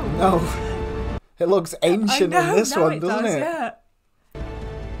first film. No. It looks ancient in this one, doesn't it? Yeah.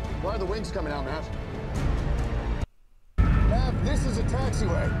 Why are the wings coming out, Mav? Mav, this is a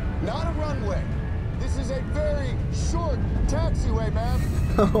taxiway, not a runway. This is a very short taxiway,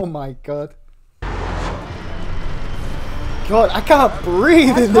 Mav. Oh my god. God, I can't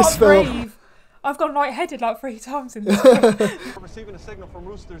breathe in this film. Breathe. I've gone lightheaded like 3 times in this film. We're receiving a signal from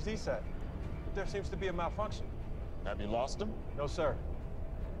Rooster's ESAT. There seems to be a malfunction. Have you lost him? No, sir.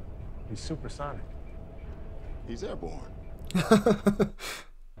 He's supersonic. He's airborne.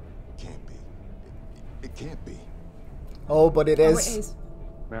 Can't be. It can't be. Oh, but it is. Oh, it is.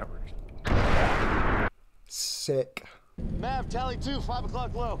 Maverick. Sick. Mav, tally 2, 5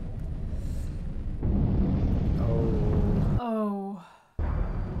 o'clock low. Oh.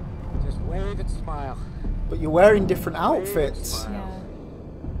 Just wave and smile. But you're wearing different outfits. Yeah.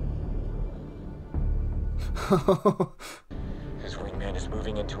 His wingman is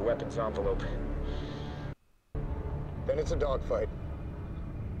moving into a weapons envelope. Then it's a dogfight.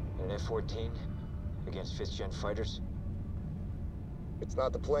 An F-14 against 5th gen fighters. It's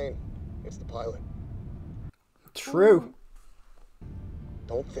not the plane, it's the pilot. True.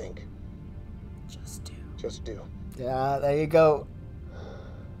 Don't think. Just do. Just do. Yeah, there you go.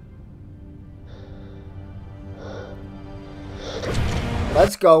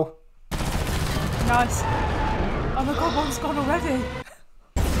 Let's go. Nice. Oh my god, one's gone already.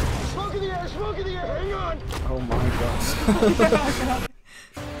 Smoke in the air, smoke in the air, hang on! Oh my god.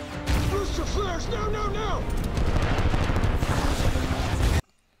 Rooster flares, no, no, no!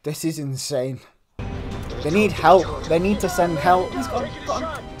 This is insane. They need help. They need to send help. He's got him.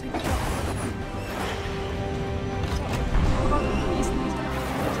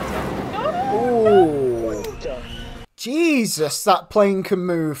 Ooh. Jesus, that plane can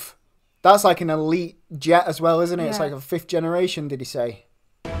move. That's like an elite jet as well, isn't it? It's Yeah. like a 5th generation, did he say?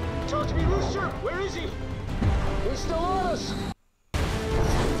 Talk to me, Rooster! Where is he? He's still on us!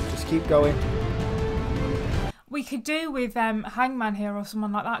 Just keep going. We could do with Hangman here or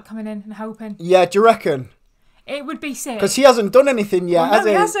someone like that coming in and helping. Yeah, do you reckon? It would be sick. Because he hasn't done anything yet, Well, has no,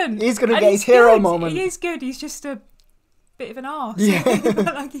 he? he hasn't. He's going to And get his hero good. moment. He is good. He's just a bit of an arse. Yeah.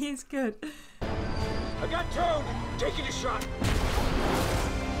 But, like, he is good. I got Toad! Taking a shot!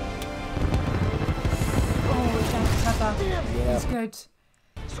 Oh, he's clever. Yeah. He's good.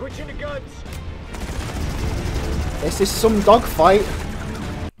 Switching to guns! This is some dogfight.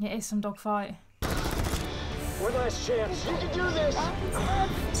 It is some dogfight. One last chance. You can do this!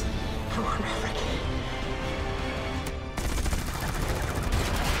 Come on, Maverick.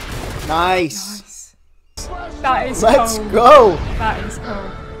 Nice. That is Let's cool. go. That is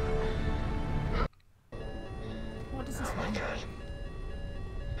cool. What does this mean?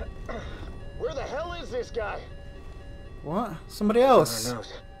 Where the hell is this guy? What? Somebody else?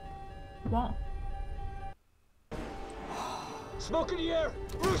 What? Smoke in the air!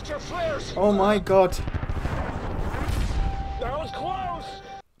 Rooster flares! Oh my god. That was close!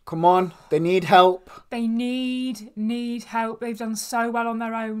 Come on. They need help. They need help. They've done so well on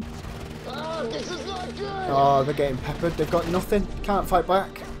their own. Oh, this is not good! Oh, they're getting peppered. They've got nothing. Can't fight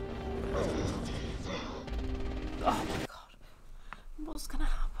back. Oh my god. What's gonna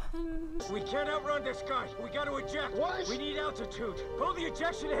happen? We can't outrun this guy. We gotta eject. What? We need altitude. Pull the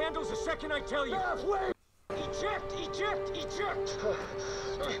ejection handles the second I tell you. Wait! Eject! Eject! Eject!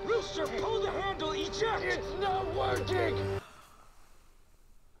 Rooster, pull the handle! Eject! It's not working!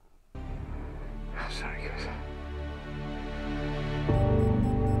 Sorry, guys.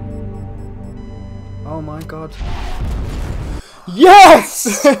 Oh my god.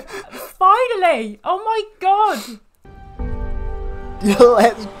 Yes! Finally! Oh my god!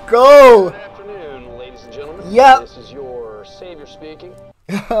 Let's go! Good afternoon, ladies and gentlemen. Yep. This is your savior speaking.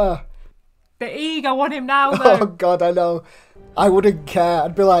 The ego on him now, Oh though. god, I know. I wouldn't care.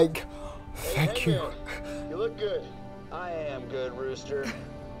 I'd be like, thank you. You look good. I am good, Rooster.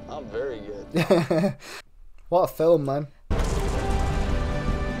 I'm very good. What a film, man.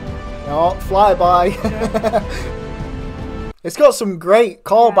 Oh, flyby. It's got some great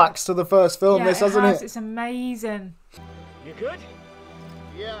callbacks to the first film, Yeah, this, hasn't it? It's amazing. You good?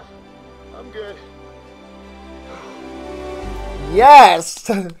 Yeah, I'm good. Yes!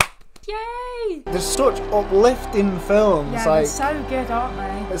 Yay! They're such uplifting films. Yeah, like, they're so good, aren't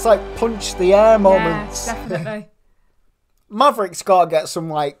they? it's like punch the air moments. Yeah, definitely. Maverick's got to get some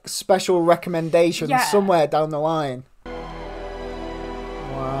like special recommendations Yeah. somewhere down the line.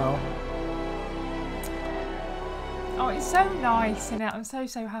 Wow. Oh, it's so nice, isn't it? I'm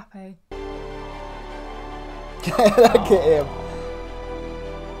so happy. Look at him.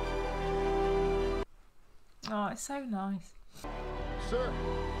 Oh, it's so nice. Sir.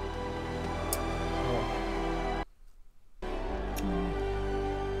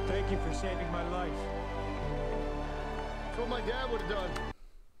 Thank you for saving my life. That's what my dad would have done.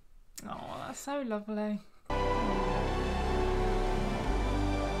 Oh, that's so lovely.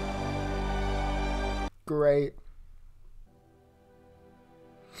 Great.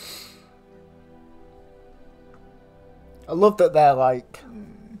 I love that they're like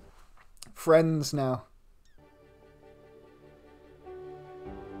friends now.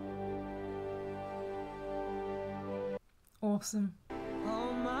 Awesome.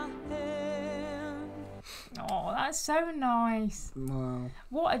 Oh, that's so nice. Wow.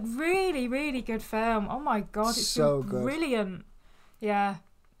 What a really good film. Oh my god, it's So been good. brilliant. Yeah.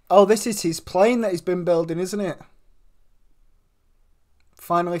 Oh, this is his plane that he's been building, isn't it?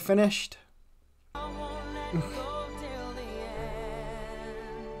 Finally finished.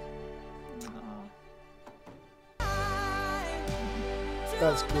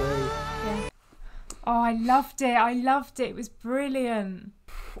 That's great. Yeah. Oh, I loved it. I loved it. It was brilliant.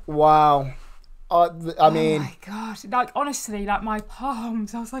 Wow. I mean, oh my god, like honestly, like my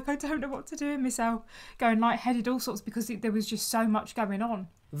palms, I was like, I don't know what to do with myself, going lightheaded, all sorts, because there was just so much going on.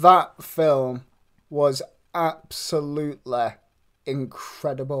 that film was absolutely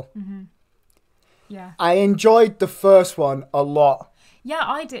incredible. Mm-hmm. Yeah. I enjoyed the first one a lot, Yeah,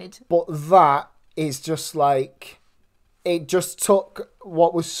 I did. but that is just like, it just took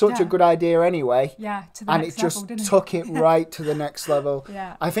what was such a Yeah. good idea anyway, Yeah, to the and next it just level, didn't it? took it right to the next level.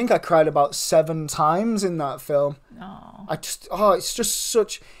 Yeah. I think I cried about 7 times in that film. Oh. It's just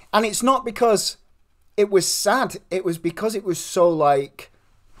such, and it's not because it was sad. It was because it was so like,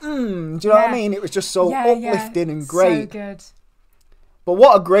 do you know what I mean? It was just so uplifting and great. So good. But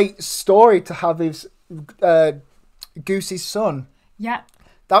what a great story to have his Goosey's son. Yeah.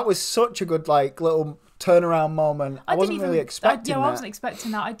 That was such a good like little turnaround moment. I wasn't didn't really even- expecting I that. wasn't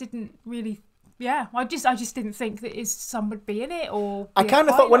expecting that. I didn't really. Yeah, I just didn't think that his son would be in it or. I kind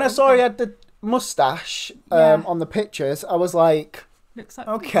of thought when I saw he had the mustache Yeah. on the pictures, I was like, Looks like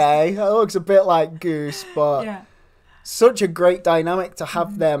okay, that looks a bit like Goose, but yeah. Such a great dynamic to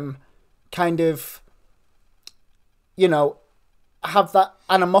have them kind of, you know, have that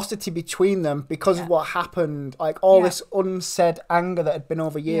animosity between them because of what happened, like all this unsaid anger that had been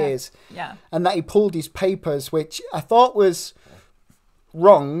over years. Yeah. And that he pulled his papers, which I thought was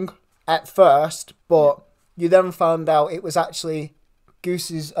wrong at first, but you then found out it was actually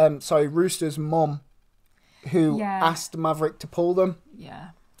Rooster's mum who asked Maverick to pull them. Yeah.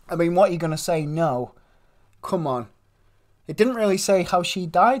 I mean, what are you going to say? No. Come on. It didn't really say how she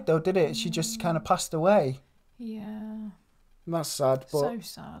died, though, did it? She just kind of passed away. Yeah. That's sad, but so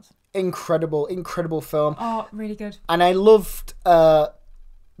sad. Incredible, incredible film. Oh, really good. And I loved the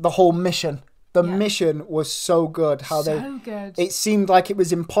whole mission. The mission was so good. So good. It seemed like it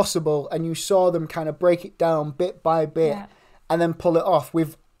was impossible, and you saw them kind of break it down bit by bit, and then pull it off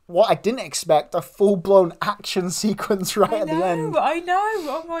with what I didn't expect, a full-blown action sequence at the end. I know.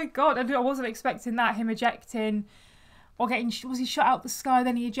 Oh my God. I wasn't expecting that. Him ejecting or was he shot out the sky,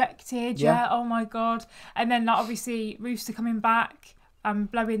 then he ejected? Yeah. Oh my God. And then obviously Rooster coming back and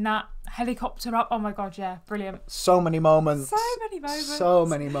blowing that helicopter up. Oh my God, yeah. Brilliant. So many moments. So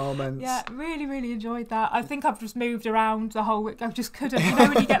many moments. Yeah, really, really enjoyed that. I think I've just moved around the whole week. I just couldn't. You know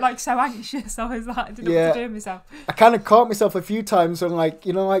when you get like so anxious, I was like, I didn't know what to do with myself. I kind of caught myself a few times on like,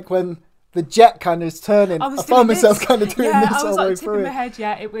 you know, like when the jet kind of is turning. I found myself kind of doing this all the way through. I was like tipping my head.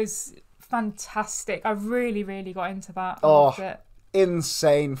 Yeah, it was fantastic. I really, really got into that. I loved it.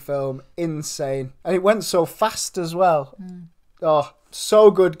 Insane film. Insane. And it went so fast as well. Oh, so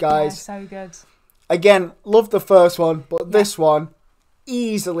good, guys. Yeah, so good. Again, loved the first one, but this one,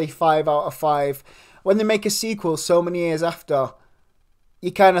 easily 5 out of 5. When they make a sequel so many years after,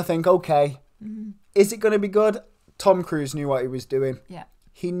 you kind of think, okay, is it going to be good? Tom Cruise knew what he was doing. Yeah.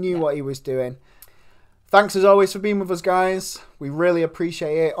 He knew what he was doing. Thanks as always for being with us, guys. We really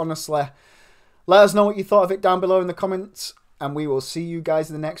appreciate it, honestly. Let us know what you thought of it down below in the comments, and we will see you guys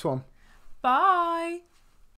in the next one. Bye.